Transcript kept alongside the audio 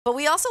But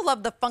we also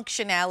love the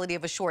functionality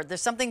of a short.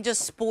 There's something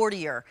just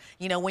sportier.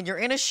 You know, when you're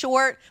in a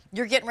short,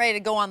 you're getting ready to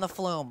go on the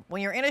flume.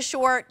 When you're in a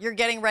short, you're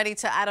getting ready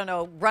to, I don't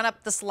know, run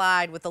up the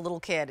slide with a little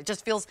kid. It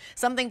just feels,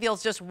 something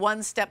feels just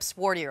one step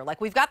sportier.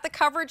 Like we've got the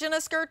coverage in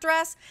a skirt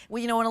dress,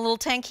 you know, in a little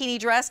tankini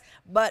dress,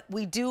 but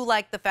we do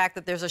like the fact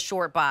that there's a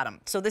short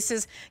bottom. So this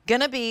is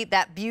gonna be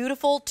that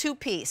beautiful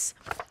two-piece.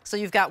 So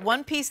you've got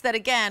one piece that,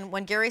 again,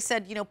 when Gary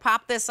said, you know,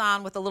 pop this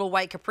on with a little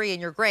white capri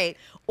and you're great,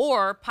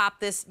 or pop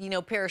this, you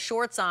know, pair of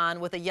shorts on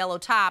with a yellow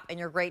top and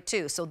you're great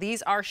too. So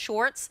these are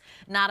shorts,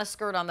 not a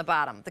skirt on the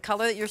bottom. The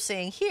color that you're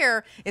seeing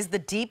here is the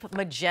deep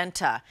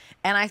magenta.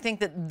 And I think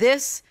that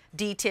this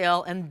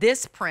detail and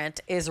this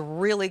print is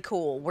really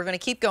cool. We're gonna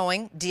keep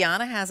going.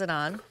 Deanna has it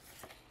on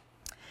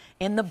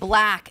in the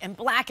black and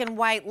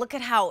white. Look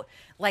at how,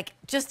 like,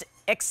 just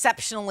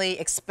exceptionally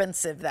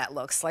expensive that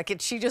looks. Like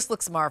she just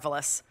looks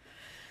marvelous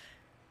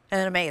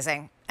and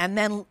amazing. And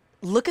then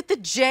look at the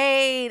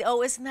jade.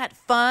 Oh, isn't that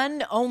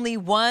fun? Only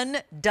 1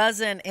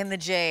 dozen in the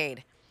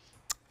jade.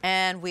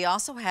 And we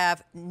also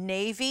have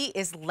navy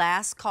is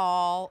last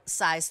call,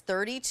 size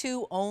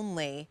 32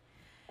 only.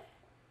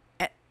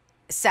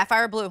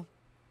 Sapphire blue.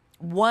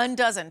 1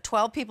 dozen.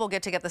 12 people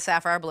get to get the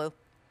sapphire blue.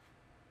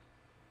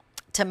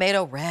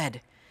 Tomato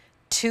red.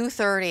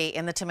 $230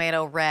 in the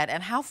tomato red.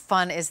 And how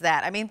fun is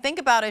that? I mean, think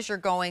about as you're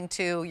going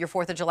to your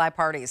 4th of July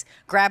parties.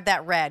 Grab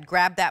that red,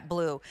 grab that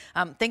blue.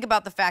 Think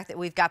about the fact that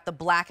we've got the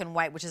black and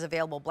white, which is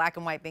available. Black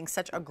and white being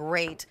such a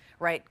great,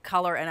 right,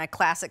 color and a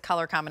classic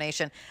color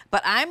combination.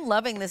 But I'm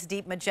loving this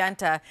deep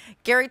magenta.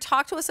 Gary,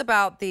 talk to us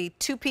about the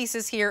 2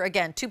 pieces here.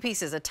 Again, 2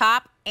 pieces, a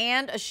top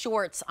and a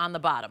shorts on the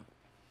bottom.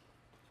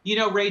 You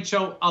know,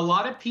 Rachel, a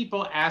lot of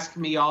people ask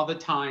me all the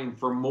time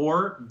for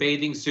more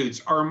bathing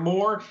suits or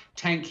more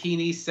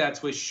tankini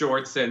sets with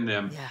shorts in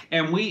them. Yeah.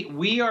 And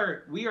we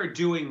are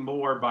doing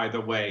more, by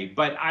the way.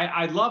 But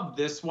I love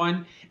this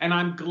one, and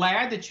I'm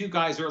glad that you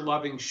guys are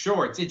loving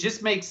shorts. It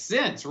just makes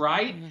sense,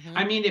 right? Mm-hmm.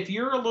 I mean, if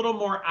you're a little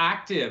more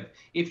active,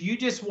 if you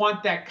just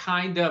want that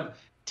kind of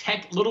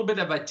little bit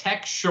of a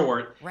tech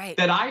short, right,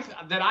 that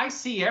I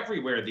see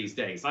everywhere these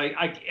days.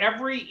 Like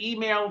every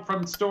email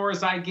from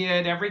stores I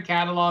get, every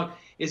catalog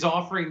is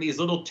offering these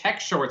little tech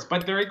shorts,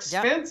 but they're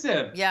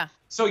expensive. Yep. Yeah.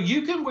 So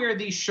you can wear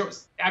these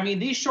shorts. I mean,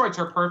 these shorts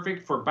are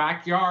perfect for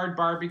backyard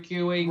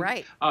barbecuing,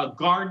 right,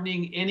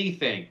 gardening,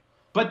 anything.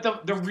 But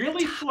the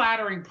really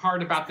flattering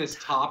part about this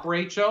top,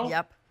 Rachel,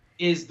 yep,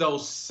 is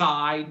those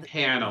side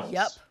panels.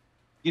 Yep.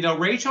 You know,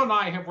 Rachel and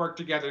I have worked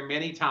together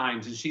many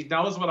times, and she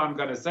knows what I'm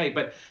going to say,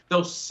 but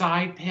those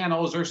side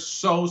panels are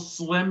so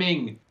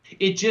slimming.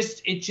 It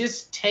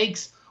just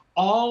takes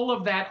all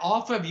of that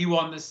off of you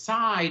on the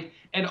side,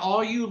 and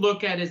all you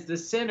look at is the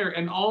center,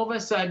 and all of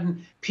a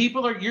sudden,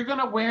 you're going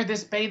to wear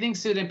this bathing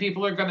suit, and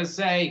people are going to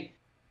say,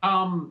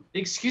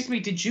 excuse me,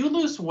 did you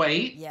lose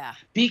weight? Yeah.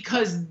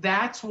 Because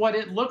that's what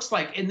it looks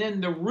like. And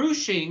then the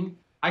ruching,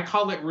 I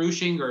call it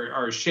ruching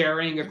or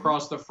sharing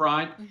across the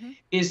front,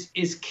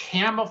 is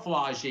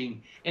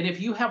camouflaging. And if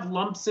you have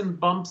lumps and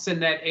bumps in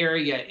that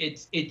area,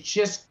 it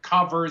just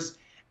covers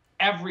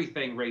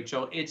everything,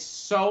 Rachel. It's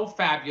so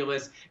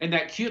fabulous. And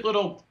that cute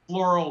little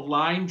floral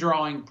line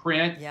drawing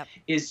print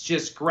is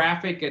just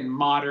graphic and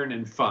modern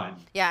and fun.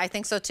 Yeah, I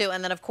think so too.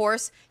 And then of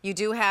course you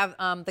do have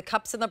the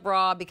cups in the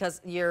bra because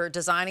you're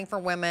designing for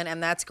women,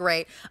 and that's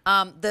great.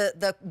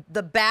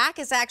 The back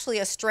is actually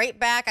a straight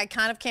back. I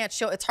kind of can't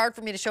show, it's hard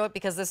for me to show it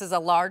because this is a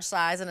large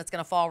size and it's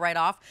gonna fall right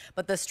off,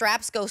 but the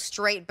straps go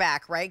straight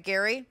back, right,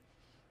 Gary?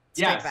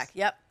 Straight back,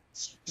 yep.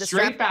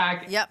 Straight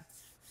back, yep.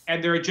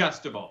 And they're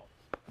adjustable.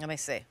 Let me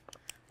see.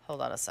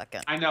 Hold on a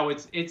second. I know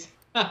it's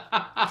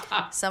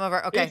some of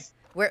our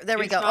there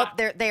we go.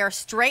 They are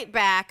straight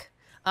back.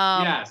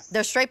 Yes.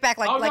 They're straight back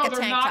like a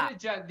tank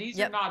top.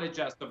 These are not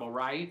adjustable,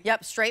 right?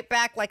 Yep, straight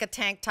back like a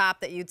tank top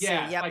that you'd see.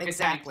 Yep, like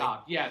exactly. A tank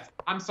top. Yes.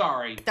 I'm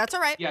sorry. That's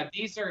all right. Yeah,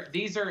 these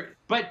are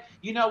but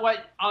you know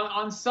what?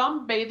 On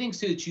some bathing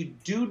suits you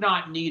do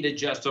not need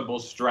adjustable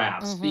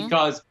straps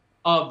because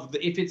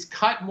if it's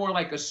cut more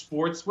like a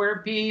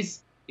sportswear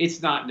piece,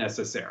 it's not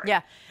necessary.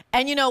 Yeah.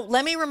 And you know,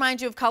 let me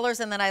remind you of colors,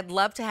 and then I'd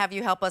love to have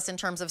you help us in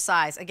terms of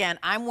size. Again,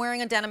 I'm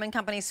wearing a Denim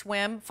Co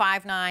swim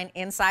 5'9"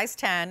 in size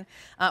 10.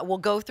 We'll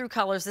go through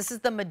colors. This is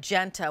the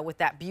magenta with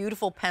that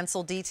beautiful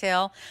pencil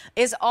detail.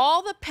 Is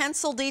all the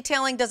pencil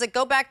detailing, does it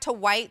go back to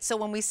white? So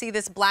when we see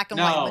this black and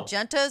white,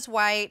 magenta is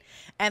white,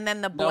 and then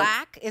the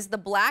black, is the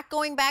black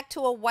going back to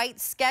a white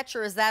sketch,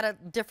 or is that a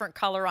different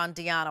color on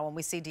Deanna when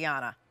we see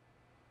Deanna?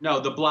 No,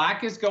 the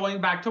black is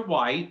going back to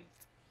white.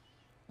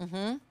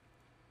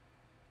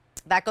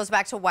 That goes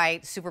back to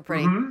white, super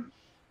pretty.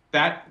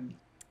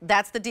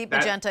 That's the deep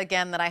magenta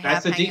again that I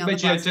have. That's the deep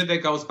magenta that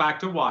goes back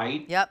to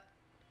white. Yep.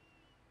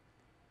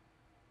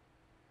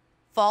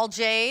 Fall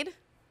jade.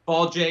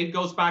 Fall jade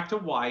goes back to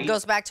white.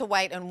 Goes back to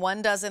white, and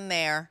 1 dozen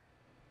there.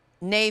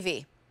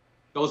 Navy.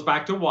 Goes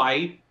back to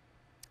white.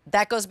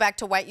 That goes back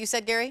to white, you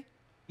said, Gary?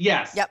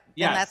 Yes. Yep.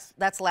 Yes. And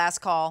that's last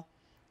call.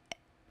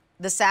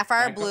 The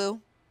sapphire blue.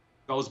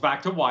 Goes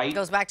back to white.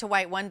 Goes back to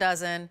white, 1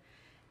 dozen.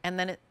 And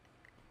then it.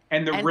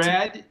 And the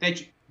red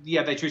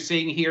yeah, that you're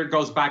seeing here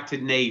goes back to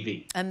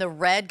navy. And the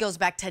red goes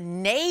back to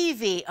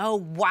navy. Oh,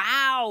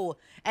 wow.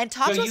 And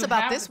talk to us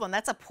about this one.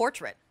 That's a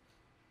portrait.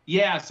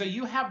 Yeah, so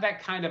you have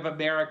that kind of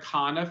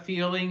Americana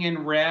feeling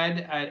in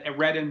red,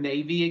 red and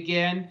navy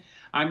again.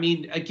 I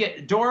mean, again,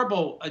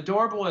 adorable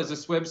as a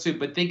swimsuit,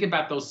 but think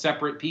about those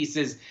separate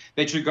pieces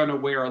that you're going to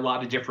wear a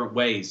lot of different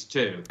ways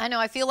too. I know.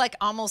 I feel like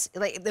almost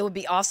like it would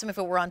be awesome if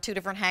it were on two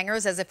different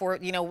hangers, as if we're,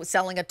 you know,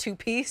 selling a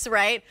two-piece,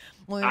 right?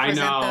 When we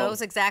present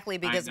those, exactly,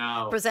 because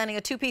presenting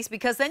a two-piece,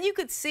 because then you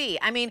could see.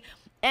 I mean,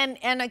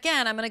 and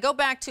again, I'm going to go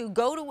back to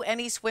go to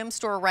any swim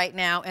store right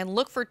now and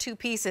look for two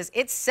pieces.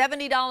 It's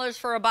 $70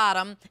 for a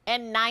bottom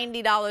and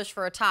 $90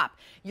 for a top.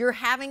 You're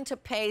having to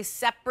pay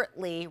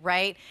separately,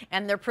 right?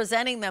 And they're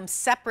presenting them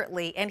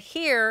separately. And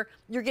here,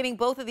 you're getting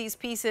both of these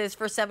pieces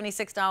for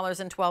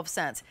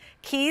 $76.12.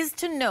 Keys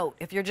to note,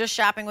 if you're just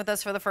shopping with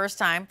us for the first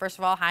time, first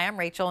of all, hi, I'm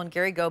Rachel, and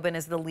Gary Gobin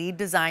is the lead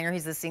designer.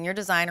 He's the senior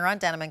designer on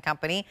Denim Co.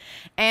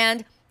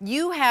 And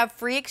you have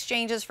free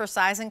exchanges for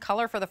size and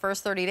color for the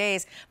first 30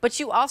 days, but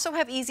you also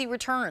have easy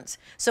returns.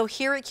 So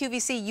here at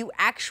QVC, you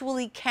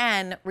actually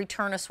can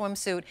return a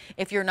swimsuit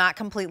if you're not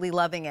completely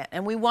loving it,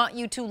 and we want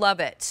you to love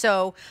it.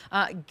 So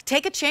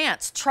take a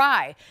chance,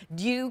 try.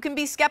 You can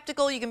be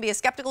skeptical, you can be a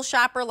skeptical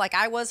shopper like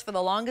I was for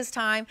the longest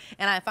time,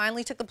 and I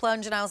finally took the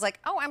plunge and I was like,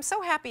 oh, I'm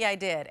so happy I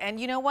did. And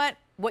you know what?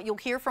 What you'll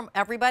hear from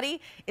everybody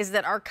is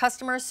that our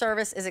customer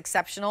service is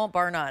exceptional,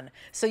 bar none.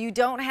 So you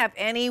don't have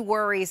any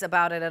worries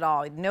about it at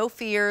all. No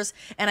fears.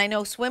 And I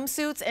know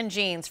swimsuits and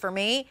jeans, for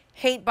me,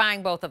 hate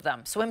buying both of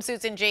them.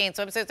 Swimsuits and jeans,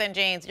 swimsuits and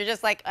jeans. You're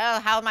just like, oh,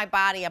 how's my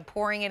body? I'm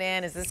pouring it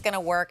in. Is this going to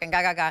work? And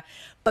gaga.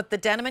 But the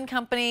Denim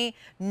Company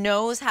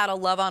knows how to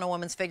love on a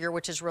woman's figure,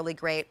 which is really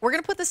great. We're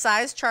going to put the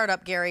size chart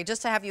up, Gary,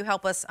 just to have you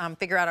help us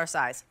figure out our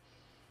size.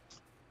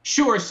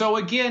 Sure. So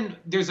again,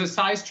 there's a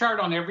size chart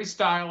on every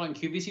style on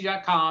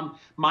QVC.com.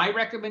 My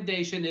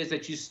recommendation is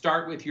that you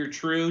start with your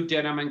true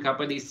Denim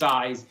Company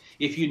size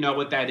if you know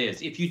what that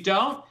is. If you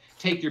don't,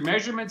 take your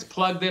measurements,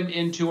 plug them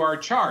into our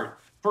chart.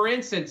 For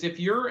instance, if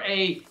you're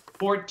a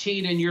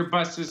 14 and your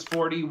bust is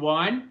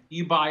 41,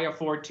 you buy a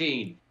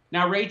 14.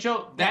 Now,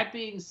 Rachel, that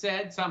being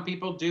said, some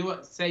people do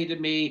say to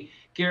me,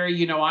 Gary,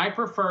 you know, I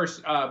prefer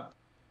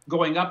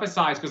going up a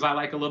size because I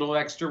like a little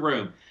extra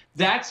room.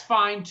 That's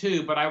fine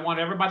too, but I want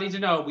everybody to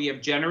know we have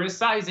generous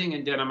sizing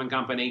in Denim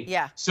Company.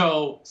 Yeah.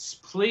 So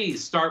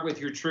please start with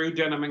your true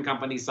Denim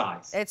Company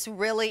size. It's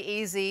really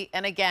easy,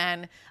 and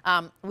again,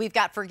 we've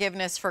got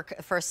forgiveness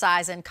for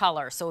size and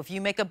color. So if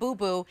you make a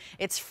boo-boo,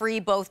 it's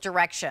free both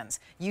directions.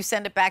 You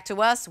send it back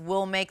to us,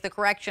 we'll make the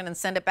correction and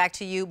send it back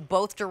to you,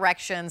 both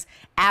directions,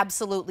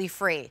 absolutely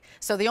free.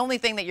 So the only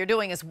thing that you're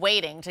doing is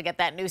waiting to get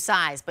that new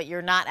size, but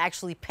you're not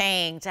actually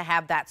paying to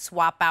have that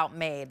swap out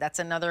made. That's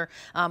another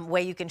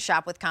way you can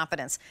shop with confidence.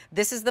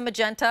 This is the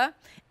magenta,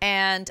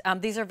 and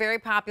these are very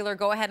popular.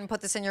 Go ahead and put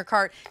this in your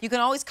cart. You can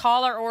always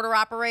call our order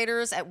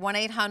operators at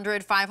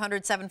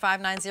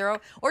 1-800-500-7590,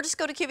 or just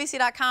go to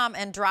QVC.com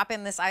and drop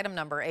in this item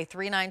number,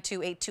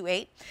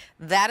 A392828.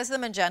 That is the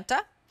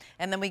magenta.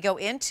 And then we go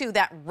into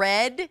that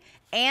red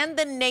and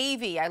the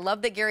navy. I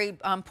love that Gary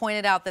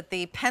pointed out that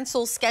the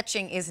pencil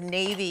sketching is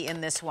navy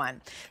in this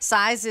one.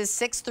 Size is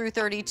 6 through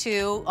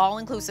 32,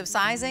 all-inclusive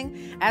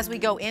sizing. As we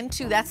go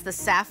into, that's the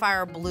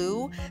sapphire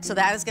blue. So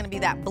that is going to be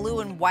that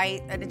blue and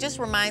white. And it just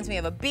reminds me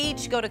of a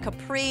beach. Go to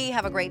Capri,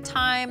 have a great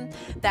time.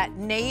 That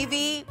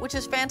navy, which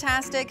is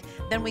fantastic.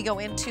 Then we go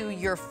into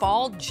your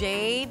fall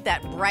jade,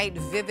 that bright,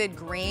 vivid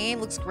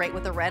green. Looks great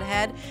with the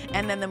redhead.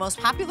 And then the most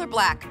popular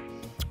black.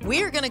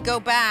 We are going to go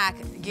back,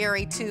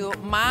 Gary, to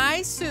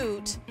my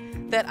suit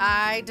that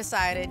I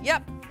decided,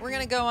 yep, we're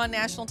going to go on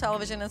national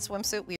television in a swimsuit.